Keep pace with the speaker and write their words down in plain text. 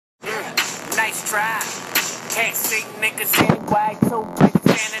always try. Can't see niggas anyway, so bitch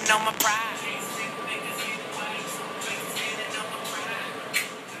standing on my pride.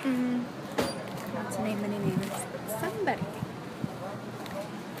 Not to name any names. Somebody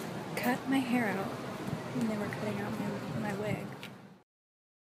cut my hair out when they were cutting out my wig.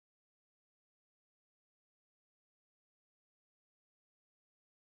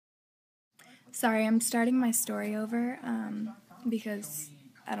 Sorry, I'm starting my story over because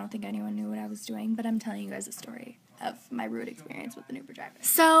I don't think anyone knew what I was doing, but I'm telling you guys a story of my rude experience with an Uber driver.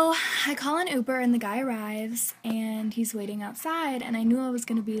 So I call an Uber and the guy arrives and he's waiting outside, and I knew it was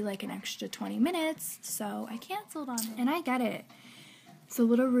going to be like an extra 20 minutes, so I canceled on him. And I get it. It's a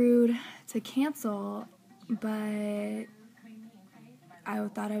little rude to cancel, but I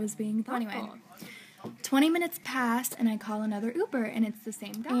thought I was being thoughtful. Anyway, 20 minutes passed and I call another Uber and it's the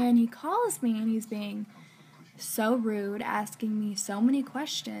same guy. And he calls me and he's being so rude, asking me so many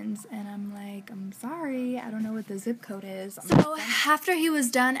questions, and I'm like, I'm sorry, I don't know what the zip code is. So after he was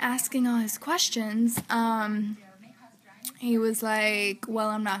done asking all his questions, he was like, well,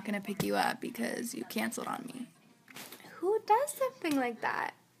 I'm not going to pick you up because you canceled on me. Who does something like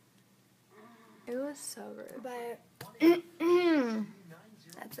that? It was so rude. But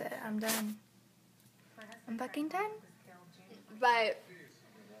that's it, I'm done. I'm fucking done. But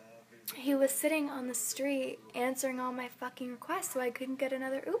he was sitting on the street answering all my fucking requests, so I couldn't get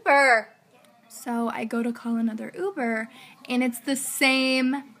another Uber. So I go to call another Uber, and it's the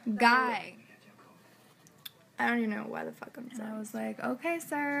same guy. I don't even know why the fuck I'm saying. And I was like, okay,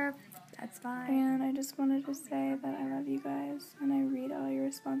 sir, that's fine. And I just wanted to say that I love you guys, and I read all your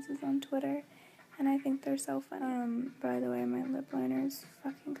responses on Twitter, and I think they're so funny. By the way, my lip liner is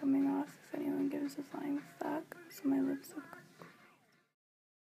fucking coming off, if anyone gives a flying fuck, so my lips look